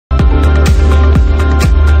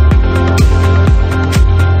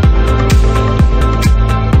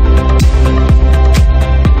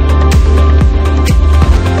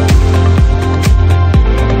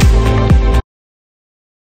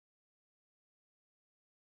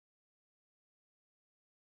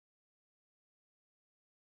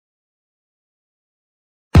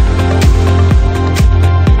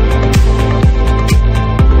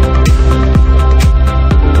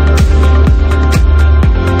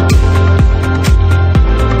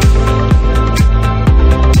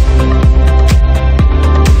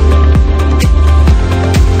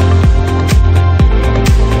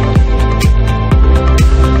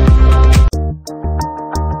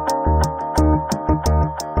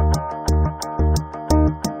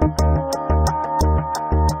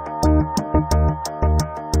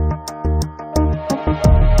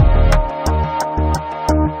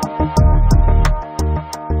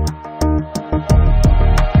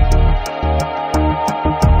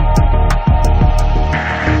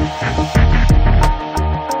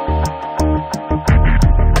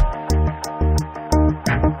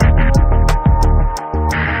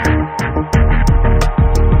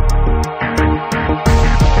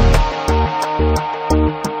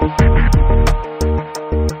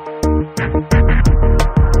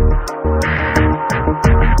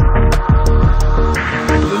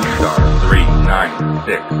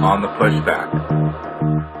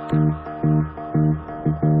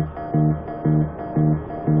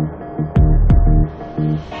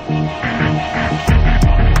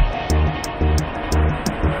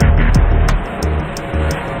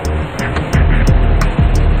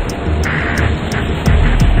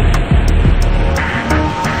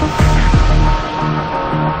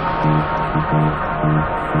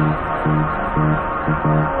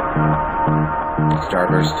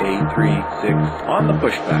Starburst 836 on the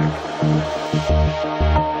pushback.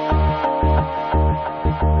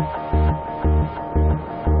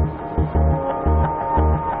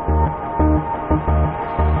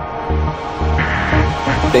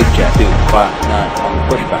 Big Jet 259 on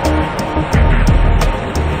the pushback.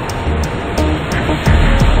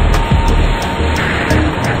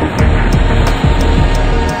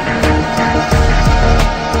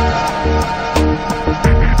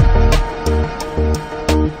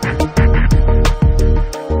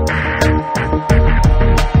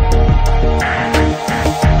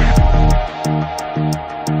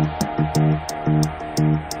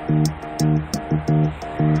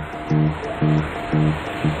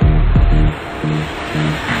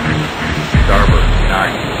 Starburst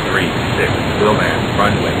 936, will land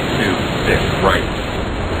runway 26 right.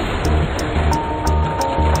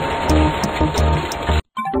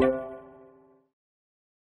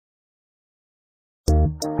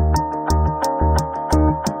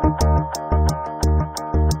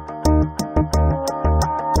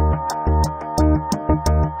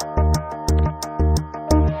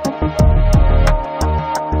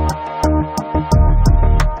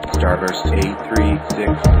 Starburst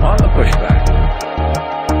 836 on the pushback.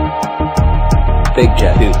 Big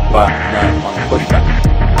Jet 259 on the pushback.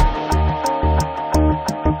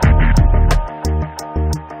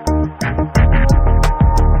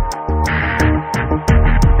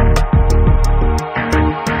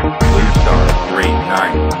 Blue Star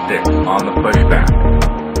 396 on the pushback.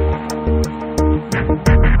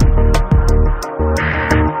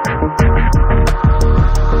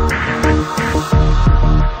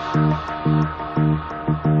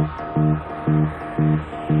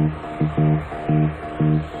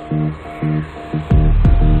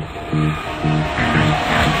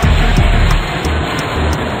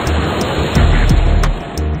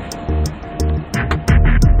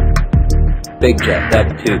 Big Jet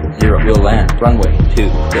 720 will land runway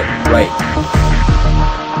 26 right.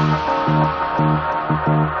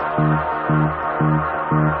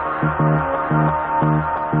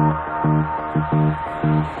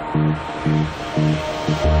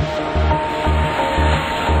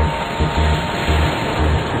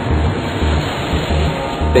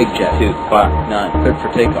 Big Jet 259 cleared for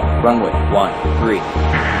takeoff runway 13.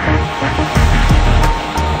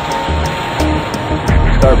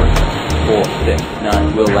 Starburst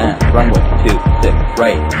 469 will land runway 26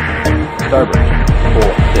 right. Starburst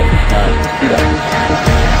 469 speed up.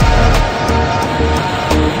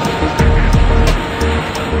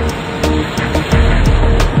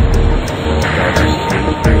 Starburst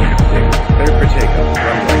 836 clear for takeoff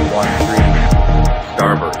runway 13.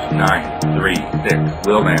 Starburst 936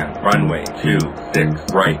 will land runway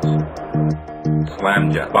 26 right.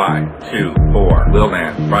 Slamjet 524 will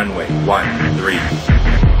land runway 13.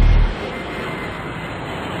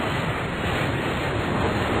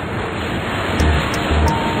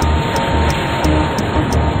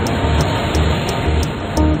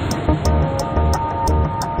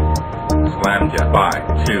 Slamjet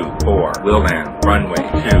 524 will land runway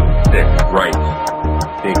 26 right.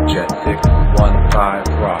 Big Jet 615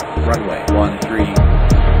 cross runway 13.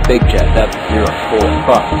 Big Jet 704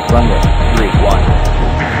 cross runway 31.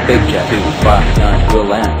 Big Jet 259 will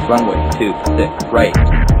land runway 26 right.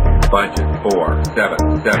 Budget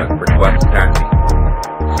 477 request taxi.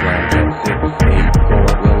 Slamjet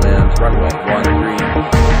 684 will land runway 13.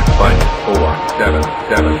 Budget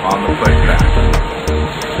 477 on the pushback.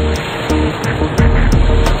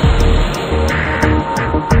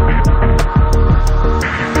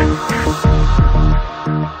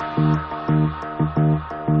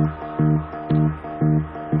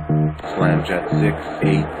 Slamjet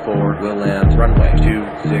 684 will land runway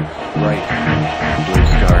 26 right. Blue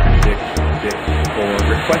Star 664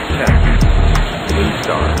 request taxi. Blue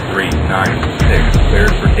Star 396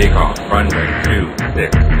 cleared for takeoff runway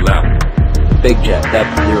 26 left. Big Jet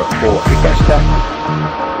 704 request taxi.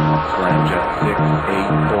 Slamjet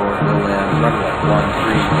 684 will land runway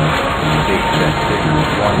 13. Big Jet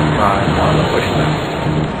 615 on the pushback.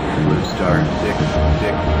 Blue Star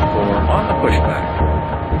 664 on the pushback.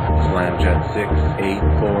 Slamjet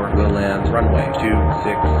 684 will land runway 26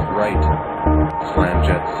 right.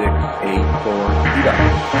 Slamjet 684 speed up.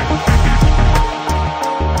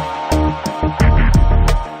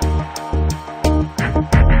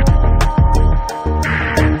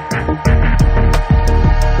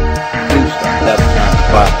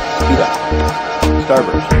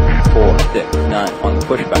 Starburst 469 on the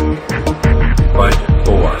pushback. Budget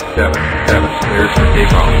 477 clears for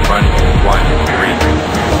takeoff runway 13.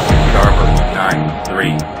 Starburst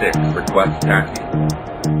 936 request taxi.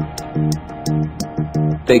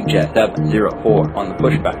 Big Jet 704 on the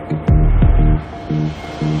pushback.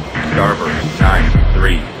 Starburst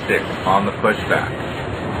 936 on the pushback.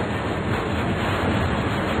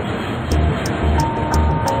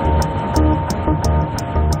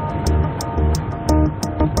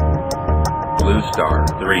 Blue Star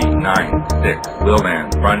 396 will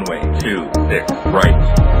land runway 26 right.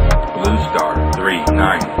 Blue Star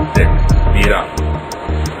 396 speed up.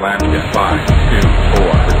 Landing at 524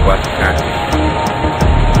 request taxi.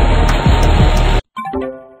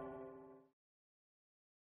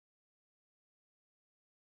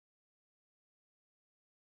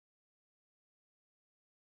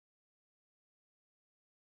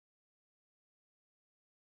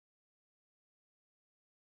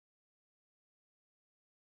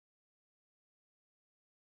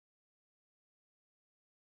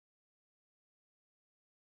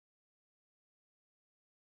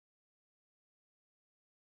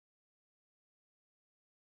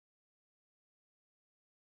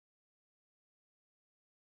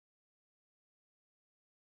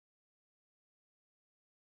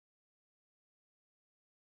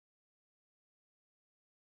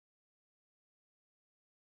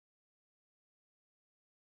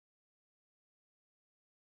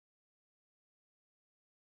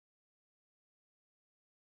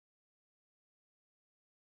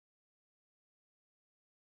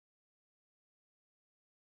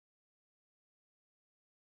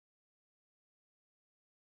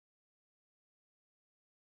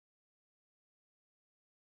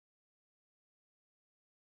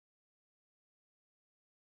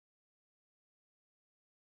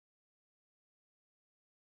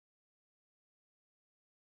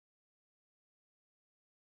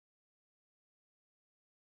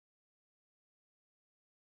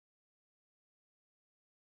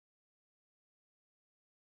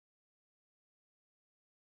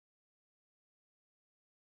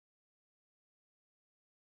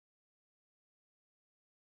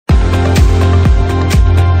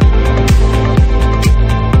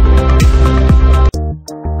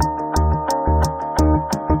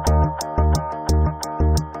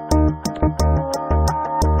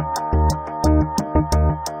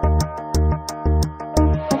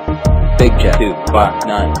 Big Jet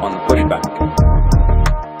 259 on the pushback.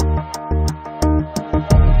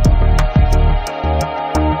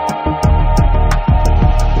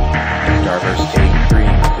 Starburst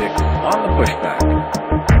 836 on the pushback.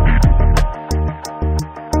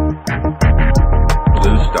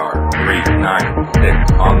 Blue Star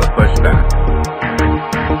 396 on the pushback.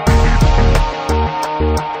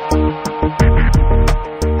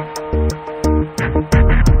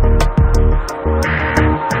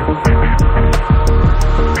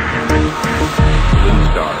 Blue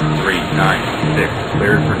Star 396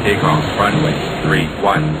 cleared for takeoff runway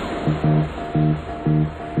 31.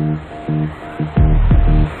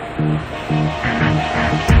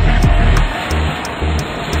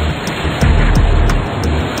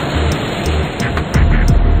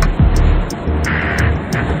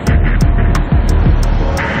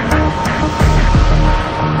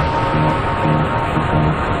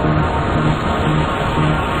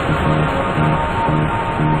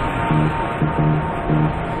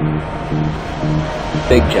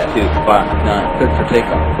 Big Jet 259 cleared for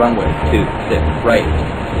takeoff runway 26 right.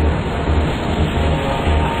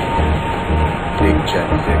 Big Jet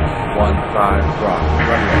 615 rock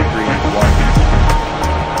runway 31.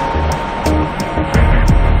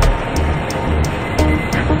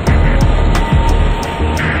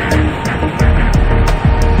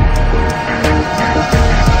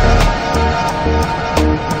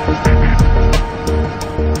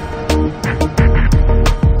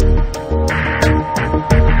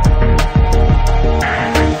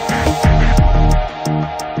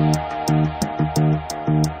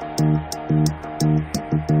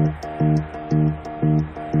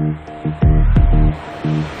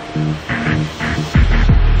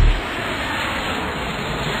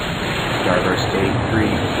 Starburst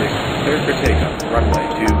 836 cleared for takeoff runway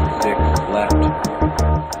 26 left.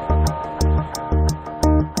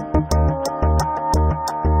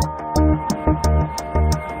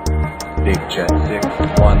 Big Jet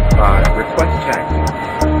 615 request taxi.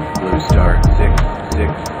 Blue Star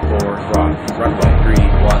 664 cross runway 31.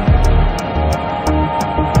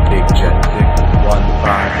 Big Jet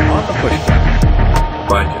 615 on the pushback.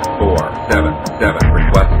 Budget 477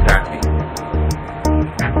 request taxi.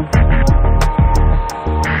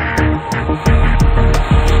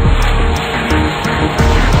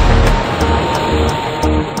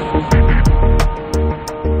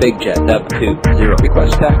 Big Jet 720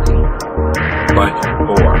 request taxi. Budget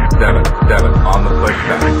 4 7 on the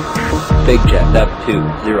pushback. Big Jet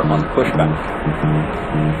 720 on the pushback.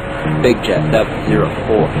 Big Jet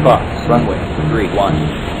 704 cross runway 31.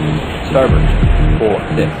 Starboard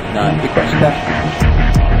 469 request taxi.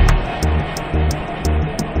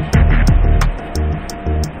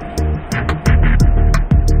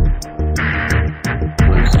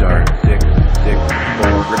 Blue Star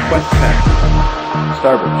 664 request taxi.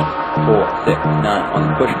 Starboard 469 on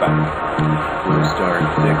the pushback. Blue Star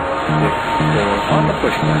 664 on the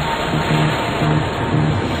pushback.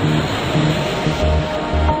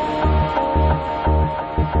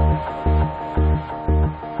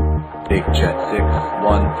 Big Jet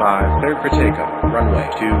 615 cleared for takeoff. Runway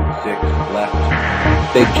 26 left.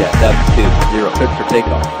 Big Jet 720 cleared for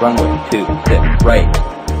takeoff. Runway 26 right.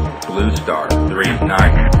 Blue Star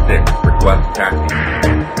 396 request taxi.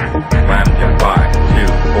 Slam Jet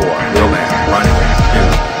 524 will land runway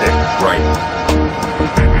 26 right.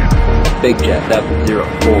 Big Jet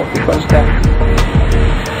 704 request taxi.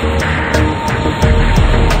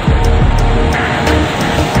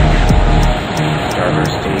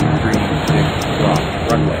 Starburst 836 cross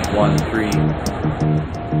runway 13.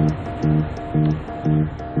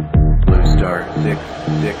 Blue Star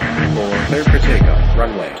 664 cleared for takeoff.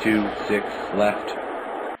 Runway 26 left.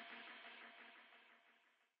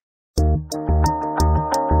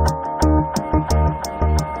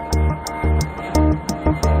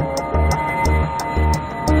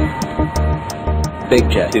 Big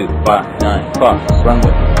Jet 259 cross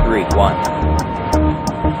runway 31.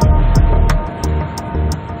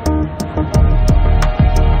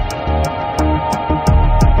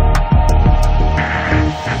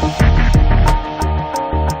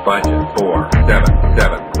 Budget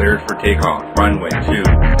 477 cleared for takeoff. Runway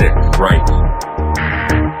 26 right.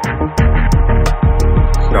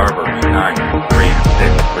 Starburst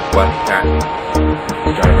 936 request taxi.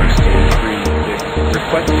 Starburst 836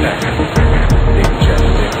 request taxi. Big Jet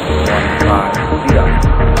 615 speed up.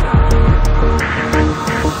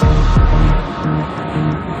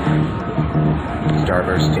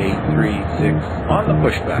 Starburst 836 on the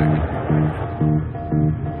pushback.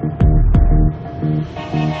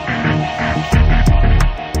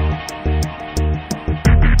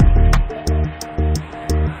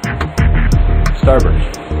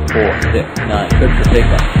 Starburst 469 cleared for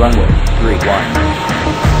takeoff. Runway 31.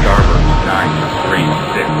 Starburst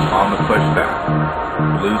 936 on the pushback.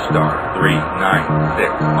 Blue Star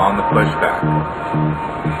 396 on the pushback.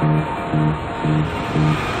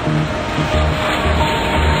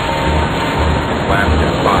 Slam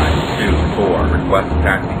Jet 524 request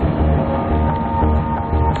taxi.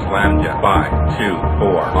 Slam Jet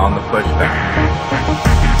 524 on the pushback.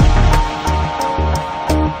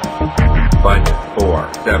 Budget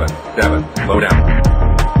 477 slow down.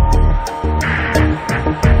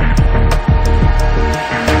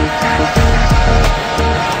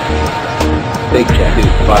 Big Jet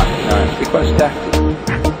 259 request taxi.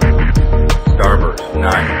 Starburst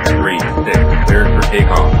 936 cleared for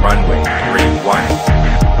takeoff. Runway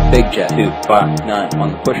 31. Big Jet 259 on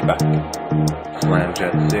the pushback. Slam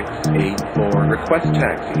Jet 684 request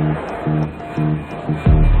taxi.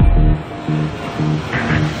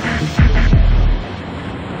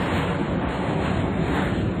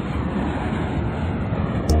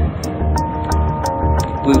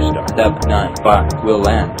 Blue Star 795 will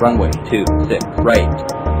land runway 26 right.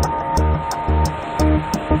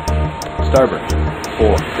 Starboard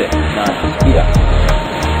 469 speed up.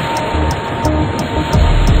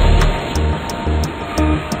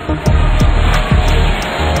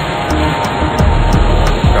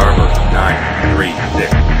 Starboard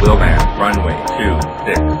 936 will land runway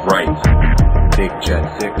 26 right. Big Jet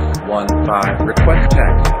 615 request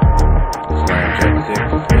taxi. Slam Jet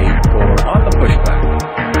 684 on the pushback.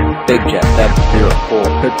 Big Jet 704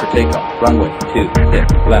 cleared for takeoff. Runway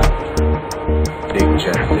 26 left. Big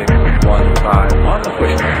Jet 615 on the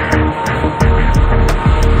pushback.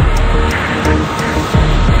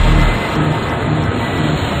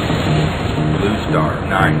 Blue Star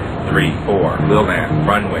 934 will land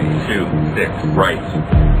runway 26 right.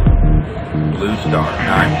 Blue Star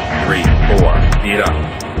 934 speed up.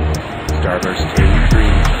 Starburst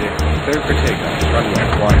 836 cleared for takeoff. Runway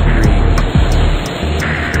 13.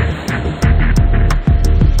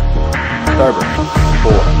 Starboard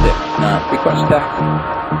 469 request taxi.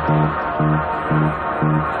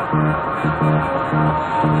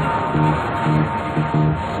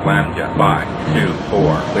 Slam Jet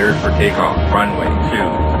 524 cleared for takeoff. Runway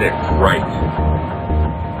 26 right.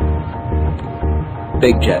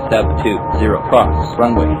 Big Jet 720 cross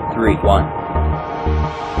runway 31.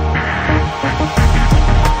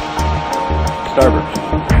 Starboard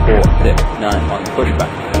 469 on the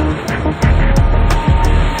pushback.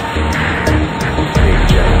 Big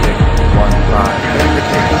jet 615, clear for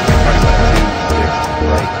takeoff. Runway 26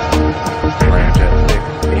 right. Slam jet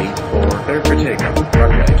 684, clear for takeoff.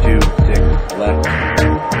 Runway 26 left.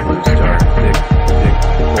 Blue Star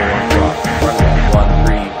 664, cross. Runway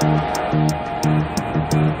 13.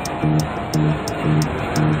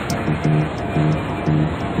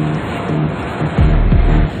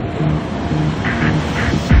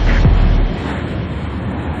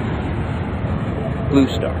 Blue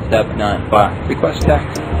Star 795, request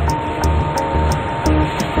taxi.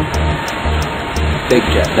 Big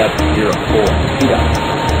Jet 704, speed up.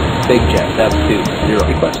 Big Jet 720,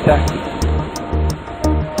 request taxi.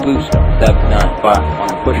 Blue Star 795 on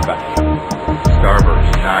the pushback.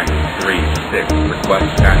 Starburst 936, request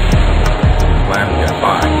taxi. Slamjet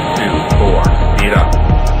 524, speed up.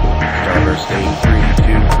 Starburst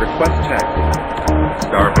 832, request taxi.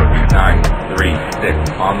 Starburst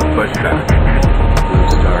 936, on the pushback. Blue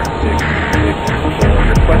Star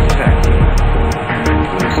 664, request taxi.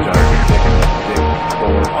 Blue Star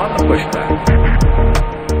 664, on the pushback.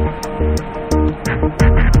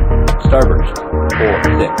 Starburst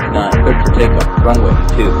 469, good for takeoff. Runway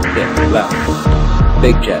 26 left.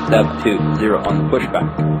 Big Jet 720 on the pushback.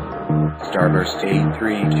 Starburst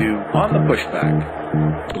 832, on the pushback.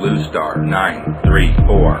 Blue Star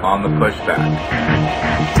 934, on the pushback.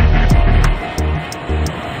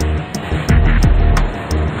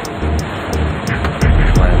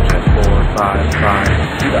 Slamjet 455,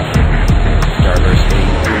 speed up. Starburst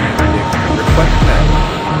 836, request taxi.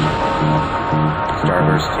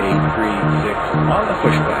 Starburst 836, on the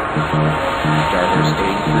pushback. Starburst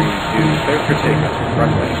 832, clear for takeoff.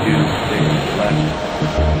 Runway 26 left.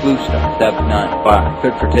 Blue Star 795,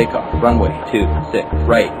 good for takeoff. Runway 26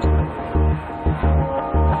 right.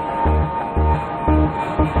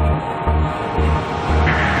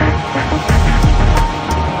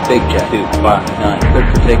 Big Jet 259, good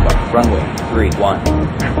for takeoff. Runway 31.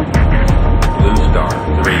 Blue Star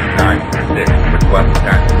 396, request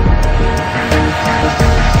taxi.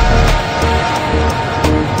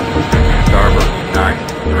 Starburst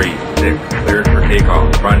 936, cleared for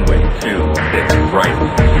takeoff. Runway 26 right.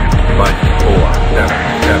 Budget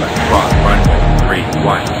 477, cross runway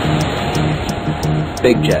 31.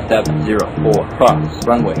 Big Jet 704, cross.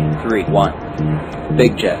 Runway 31.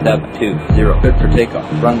 Big Jet 720, good for takeoff.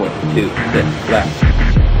 Runway 26 left.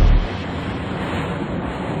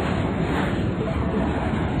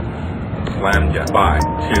 Slamjet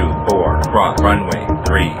 524, cross runway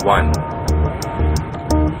 31.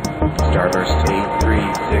 Starburst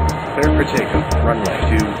 836, clear for takeoff. Runway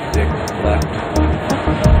 26 left.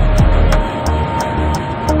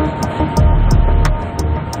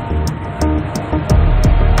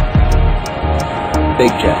 Big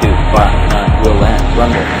Jet 259 will land.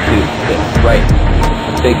 Runway 26 right.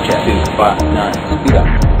 Big Jet 259, speed up.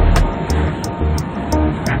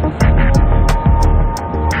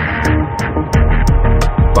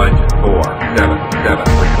 Budget 477,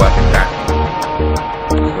 request taxi.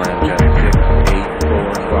 Slamjet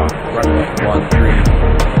 684, cross. Runway 13.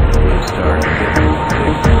 Blue Star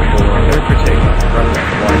 664, clear for takeoff. Runway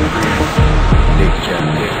 13. Big Jet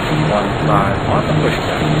 615, on the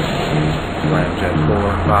pushback. Slamjet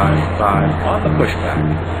 455, on the pushback.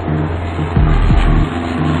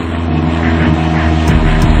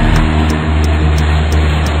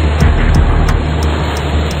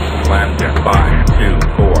 Slamjet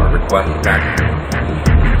 524, request taxi.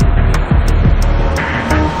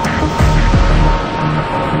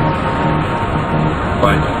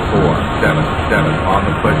 Budget 477, on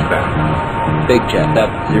the pushback. Big Jet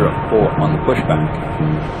 704 on the pushback.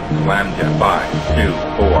 Slamjet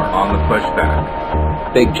 524, on the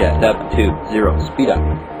pushback. Big Jet 720, speed up.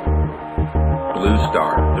 Blue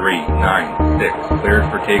Star 396, cleared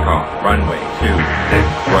for takeoff. Runway 26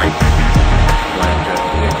 right. Slamjet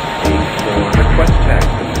 684, request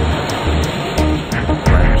taxi.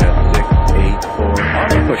 Slamjet 684, on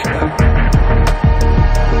the pushback.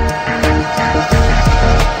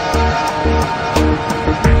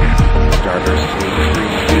 Starburst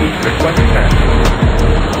 832, request taxi.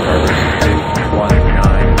 Starburst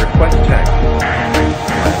 619, request taxi.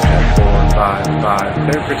 Slamjet 455,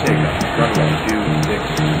 clear for takeoff. Runway 26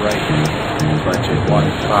 right. Budget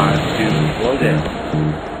 152, load in.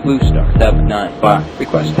 Blue Star 795,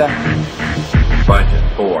 request taxi. Budget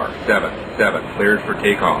 477, cleared for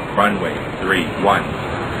takeoff. Runway 31.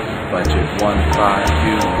 Budget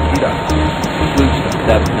 152, speed up. Blue Star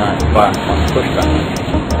 795 on the pushback.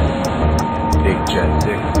 Big Jet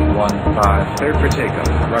 615, clear for takeoff.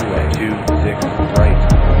 Runway 26 right.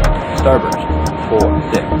 Starburst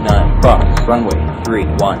 469 cross runway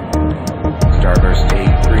 31. Starburst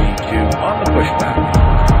 832 on the pushback.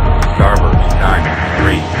 Starburst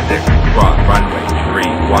 936 cross runway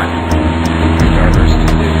 31. Starburst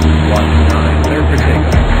 619 clear for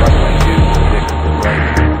takeoff. Runway 26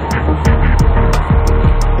 right.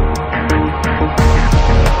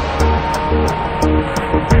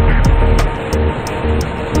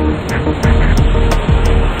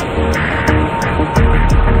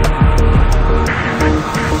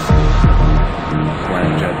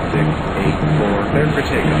 Scramjet 684 clear for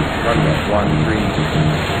takeoff. Runway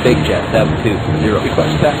 13. Big Jet 720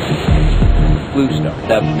 request taxi. Blue Star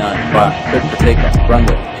 795 cleared for takeoff.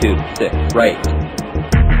 Runway 26 right.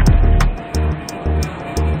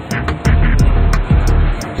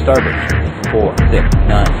 Starburst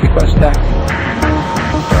 469 request taxi.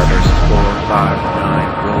 Starburst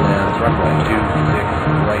 459 will land runway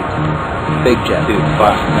 26 right. Big Jet 259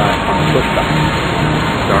 on the pushback.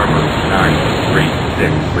 Starburst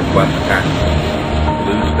 936 request taxi.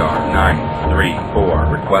 Blue Star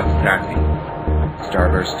 934 request taxi.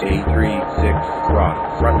 Starburst 836 cross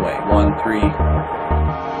runway 13.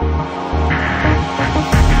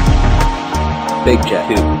 Big Jet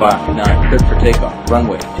 259 cleared for takeoff.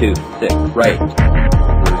 Runway 26 right.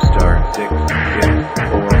 Blue Star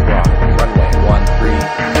 664 cross runway 13.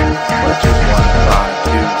 Budget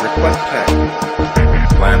 152 request taxi.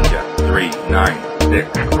 Scramjet 396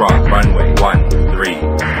 cross runway 13.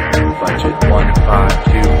 Budget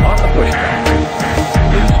 152 on the pushback.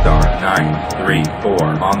 Blue Star 934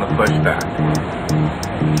 on the pushback.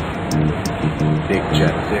 Big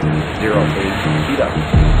Jet 608 speed up.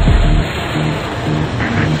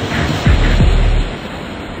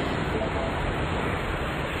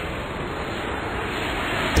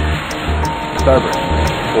 Starburst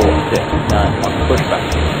 469 on the pushback.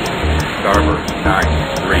 Starburst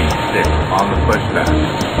 936 on the pushback.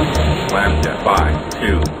 Scramjet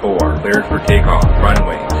 524 cleared for takeoff.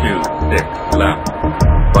 Runway 26 left.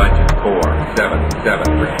 Budget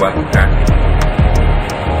 477 request taxi.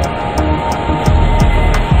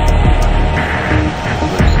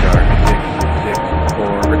 Blue Star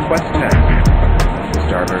 664 request taxi.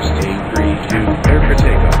 Starburst 832 clear for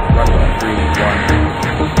takeoff. Runway 31.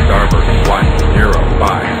 Starburst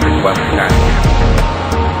 105 request taxi.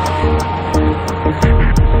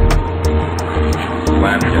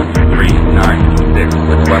 Scramjet 396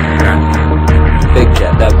 request taxi. Big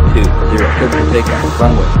Jet 720 cleared for takeoff.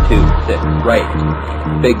 Runway 26 right.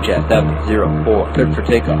 Big Jet 704 cleared for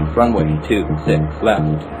takeoff. Runway 26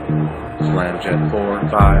 left. Scramjet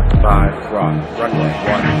 455 cross runway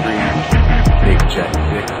 13. Big Jet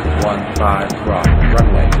 615 cross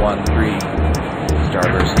runway 13.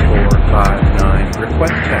 Starburst 459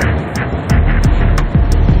 request taxi.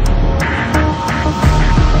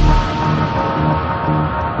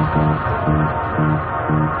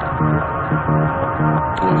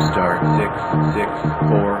 Blue Star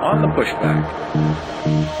 664 on the pushback.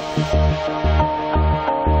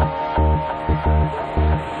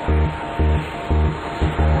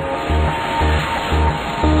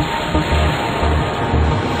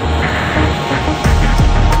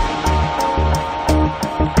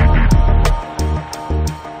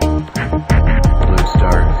 Blue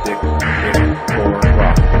Star 664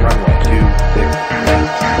 cross runway 26 left.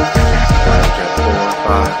 Scramjet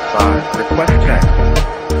 455 request taxi.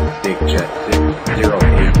 Big Jet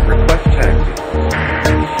 608 request taxi.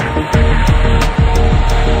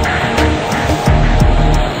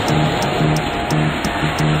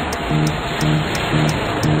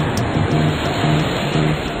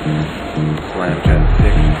 Scramjet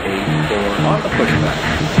 684 on the pushback.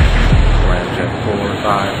 Scramjet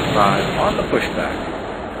 455 on the pushback.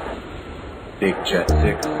 Big Jet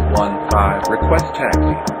 615 request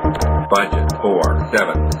taxi. Budget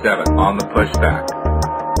 477 on the pushback.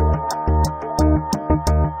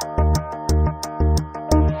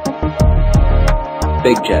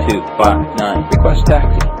 Big Jet 259 request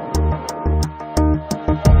taxi.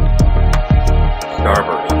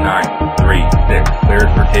 Starburst 936 cleared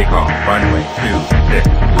for takeoff. Runway 26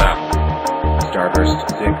 left. Starburst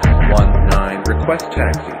 619 request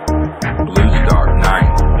taxi. Blue Star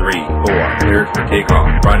 934 cleared for takeoff.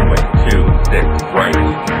 Runway 26 right.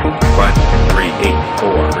 Budget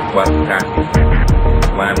 384 request taxi.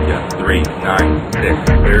 Scramjet 396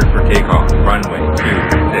 cleared for takeoff. Runway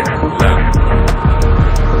 26 left.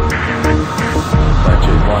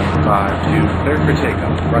 Budget 152 cleared for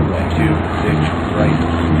takeoff. Runway 26 right.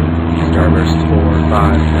 Starburst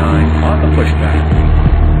 459 on the pushback.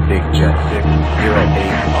 Big Jet 608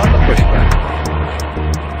 on the pushback.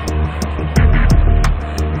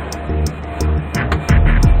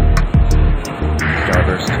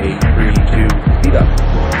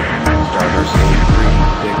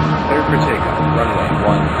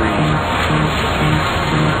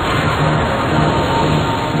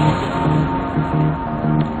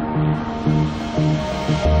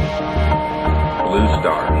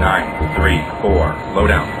 slow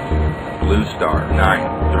down. Blue Star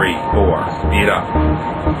 934, speed up.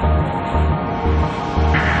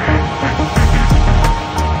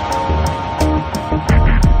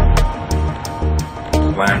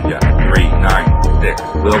 Slamjet 396,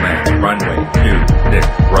 Willman, runway 26,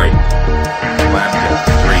 right. Slamjet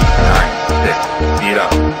 396, speed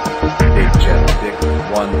up. Big Jet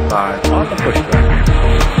 615 on the pushback.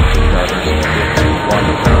 Starburst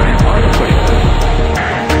 619 on the pushback.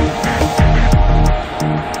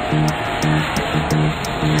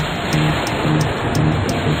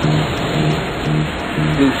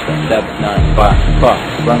 Blue Star 795, cross,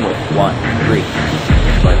 runway 13.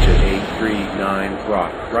 Budget 839,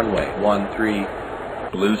 cross, runway 13.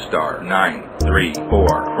 Blue Star 934,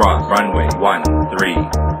 cross, runway 13.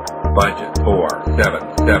 Budget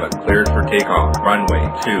 477, cleared for takeoff, runway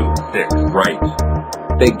 26, right.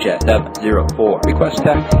 Big Jet 704, request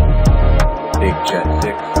taxi. Big Jet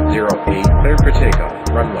 608, cleared for takeoff,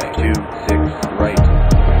 runway 26, right.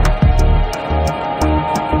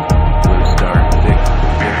 Blue Star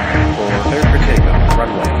 664, cleared for takeoff,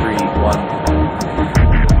 runway 31.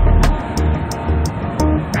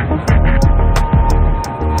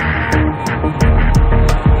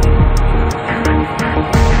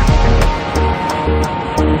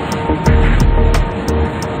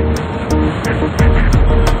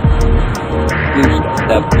 Blue Star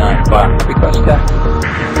 795, request taxi.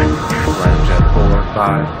 Slamjet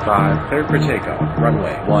 455, cleared for takeoff,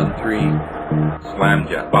 runway 13.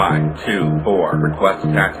 Slamjet 524, request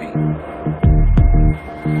taxi.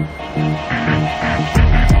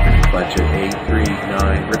 Budget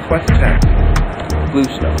 839, request taxi. Blue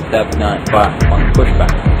Star 795 on the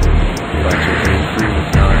pushback. Budget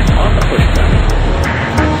 839 on the pushback.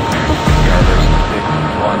 Starburst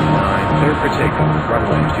 619, cleared for takeoff,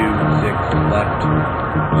 runway 26 left.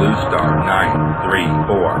 Blue Star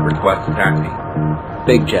 934, request taxi.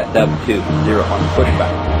 Big Jet 720 on the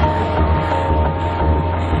pushback.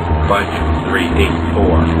 Budget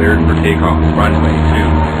 384, cleared for takeoff, runway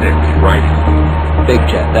 26, right. Big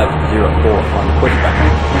Jet 704 on the pushback.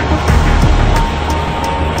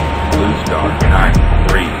 Blue Star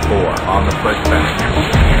 934, on the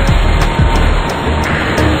pushback.